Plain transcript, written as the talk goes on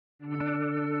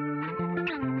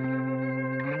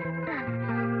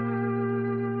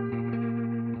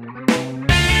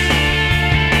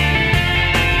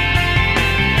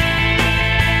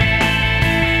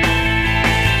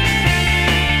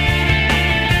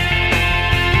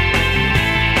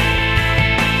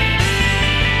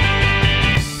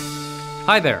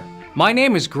Hi there, my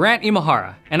name is Grant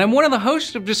Imahara, and I'm one of the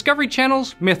hosts of Discovery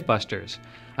Channel's Mythbusters.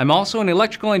 I'm also an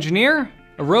electrical engineer,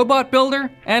 a robot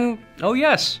builder, and, oh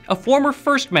yes, a former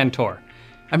FIRST mentor.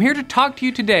 I'm here to talk to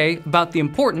you today about the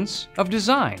importance of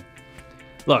design.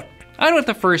 Look, I know what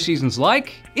the first season's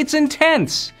like. It's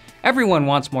intense. Everyone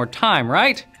wants more time,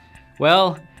 right?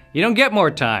 Well, you don't get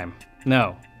more time.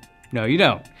 No, you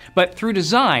don't. But through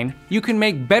design, you can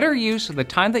make better use of the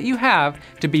time that you have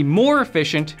to be more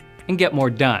efficient and get more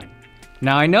done.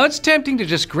 Now I know it's tempting to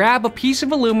just grab a piece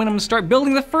of aluminum and start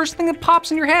building the first thing that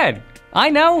pops in your head. I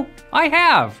know, I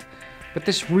have. But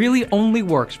this really only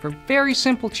works for very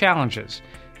simple challenges.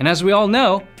 And as we all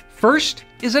know, FIRST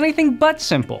is anything but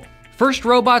simple. FIRST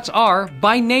robots are,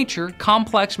 by nature,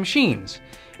 complex machines.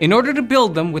 In order to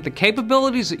build them with the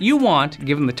capabilities that you want,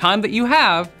 given the time that you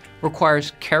have,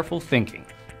 requires careful thinking.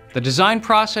 The design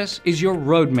process is your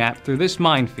roadmap through this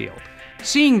minefield.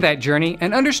 Seeing that journey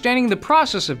and understanding the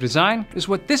process of design is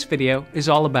what this video is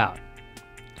all about.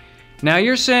 Now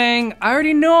you're saying, I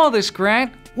already know all this,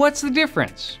 Grant. What's the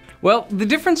difference? Well, the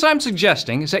difference I'm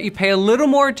suggesting is that you pay a little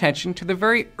more attention to the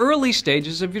very early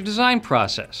stages of your design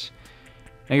process.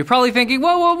 Now you're probably thinking,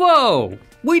 whoa,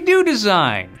 we do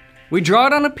design. We draw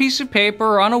it on a piece of paper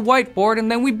or on a whiteboard and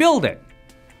then we build it.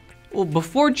 Well,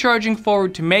 before charging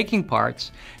forward to making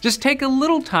parts, just take a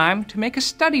little time to make a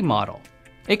study model.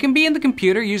 It can be in the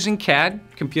computer using CAD,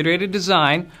 computer-aided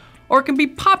design, or it can be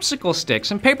popsicle sticks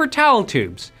and paper towel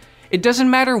tubes. It doesn't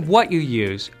matter what you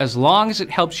use, as long as it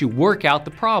helps you work out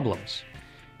the problems.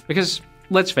 Because,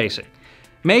 let's face it,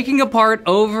 making a part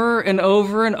over and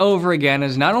over and over again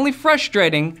is not only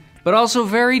frustrating, but also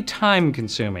very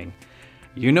time-consuming.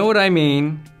 You know what I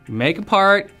mean. You make a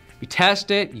part, you test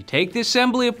it, you take the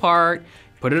assembly apart,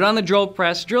 put it on the drill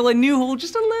press, drill a new hole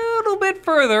just a little bit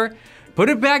further, put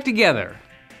it back together,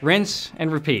 rinse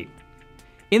and repeat.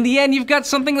 In the end, you've got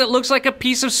something that looks like a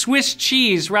piece of Swiss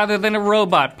cheese rather than a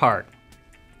robot part.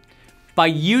 By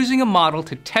using a model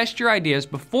to test your ideas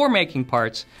before making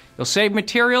parts, you'll save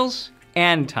materials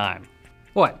and time.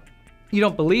 What? You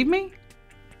don't believe me?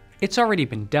 It's already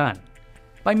been done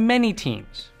by many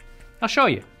teams. I'll show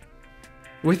you.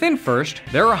 Within FIRST,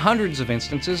 there are hundreds of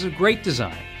instances of great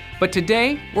design, but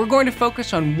today we're going to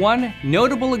focus on one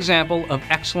notable example of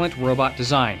excellent robot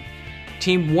design.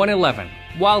 Team 111,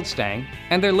 Wildstang,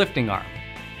 and their lifting arm.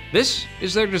 This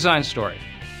is their design story.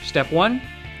 Step 1,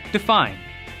 define.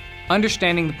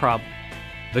 Understanding the problem.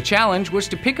 The challenge was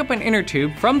to pick up an inner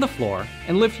tube from the floor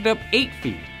and lift it up 8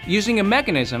 feet using a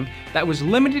mechanism that was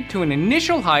limited to an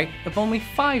initial height of only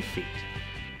 5 feet.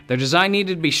 Their design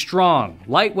needed to be strong,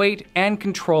 lightweight, and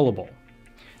controllable.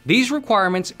 These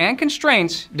requirements and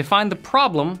constraints defined the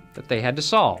problem that they had to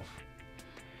solve.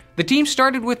 The team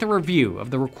started with a review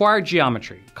of the required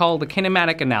geometry, called a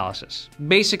kinematic analysis.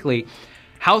 Basically,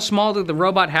 how small did the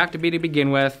robot have to be to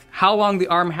begin with, how long the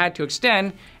arm had to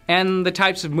extend, and the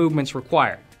types of movements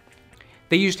required.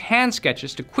 They used hand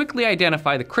sketches to quickly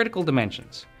identify the critical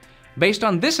dimensions. Based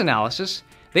on this analysis,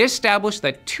 they established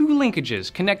that 2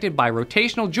 linkages connected by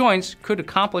rotational joints could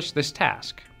accomplish this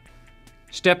task.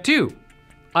 Step 2,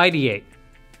 ideate.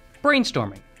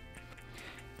 Brainstorming.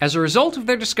 As a result of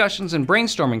their discussions and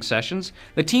brainstorming sessions,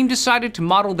 the team decided to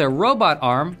model their robot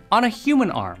arm on a human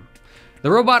arm.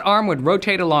 The robot arm would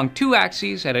rotate along 2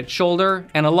 axes at its shoulder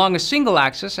and along a single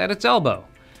axis at its elbow.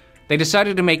 They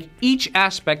decided to make each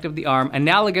aspect of the arm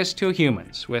analogous to a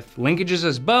human's, with linkages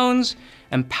as bones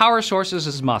and power sources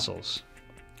as muscles.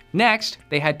 Next,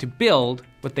 they had to build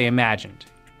what they imagined.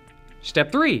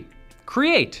 Step 3,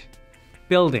 create.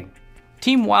 Building.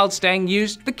 Team Wildstang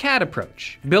used the CAD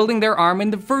approach, building their arm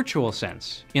in the virtual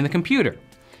sense, in the computer.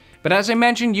 But as I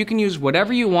mentioned, you can use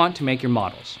whatever you want to make your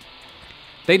models.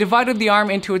 They divided the arm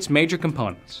into its major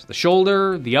components, the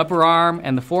shoulder, the upper arm,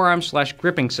 and the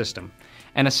forearm/gripping system,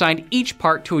 and assigned each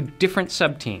part to a different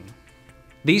sub-team.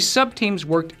 These sub-teams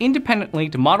worked independently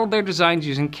to model their designs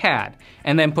using CAD,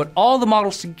 and then put all the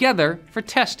models together for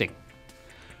testing.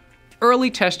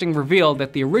 Early testing revealed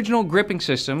that the original gripping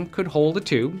system could hold a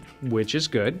tube, which is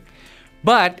good,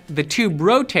 but the tube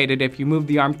rotated if you moved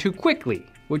the arm too quickly,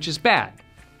 which is bad.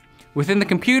 Within the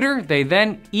computer, they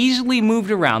then easily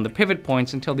moved around the pivot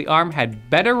points until the arm had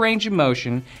better range of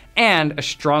motion and a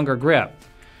stronger grip.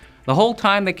 The whole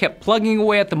time they kept plugging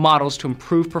away at the models to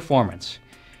improve performance.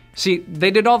 See,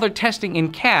 they did all their testing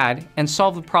in CAD and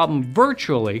solved the problem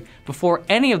virtually before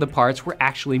any of the parts were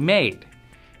actually made.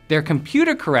 Their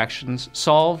computer corrections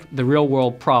solved the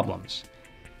real-world problems.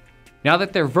 Now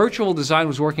that their virtual design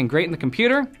was working great in the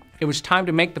computer, it was time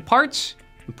to make the parts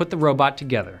and put the robot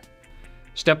together.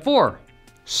 Step 4,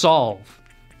 solve.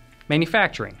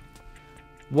 Manufacturing.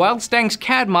 Wildstang's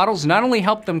CAD models not only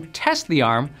helped them test the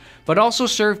arm, but also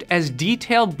served as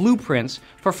detailed blueprints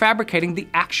for fabricating the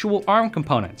actual arm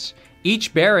components.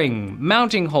 Each bearing,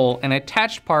 mounting hole, and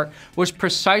attached part was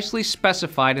precisely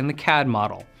specified in the CAD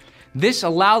model. This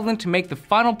allowed them to make the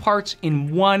final parts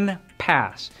in one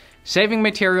pass, saving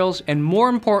materials and, more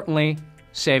importantly,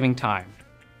 saving time.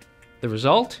 The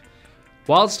result?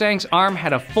 Wildstang's arm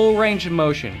had a full range of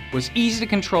motion, was easy to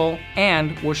control,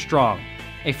 and was strong.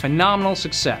 A phenomenal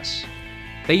success.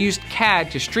 They used CAD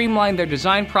to streamline their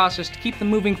design process to keep them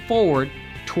moving forward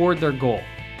toward their goal.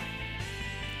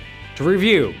 To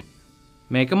review,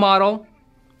 make a model,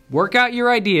 work out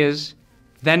your ideas,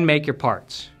 then make your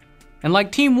parts. And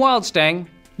like Team Wildstang,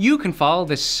 you can follow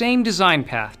the same design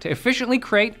path to efficiently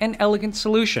create an elegant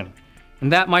solution.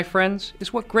 And that, my friends,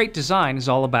 is what great design is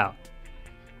all about.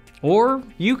 Or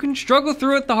you can struggle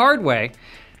through it the hard way.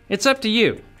 It's up to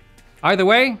you. Either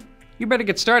way, you better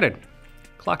get started.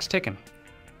 Clock's ticking.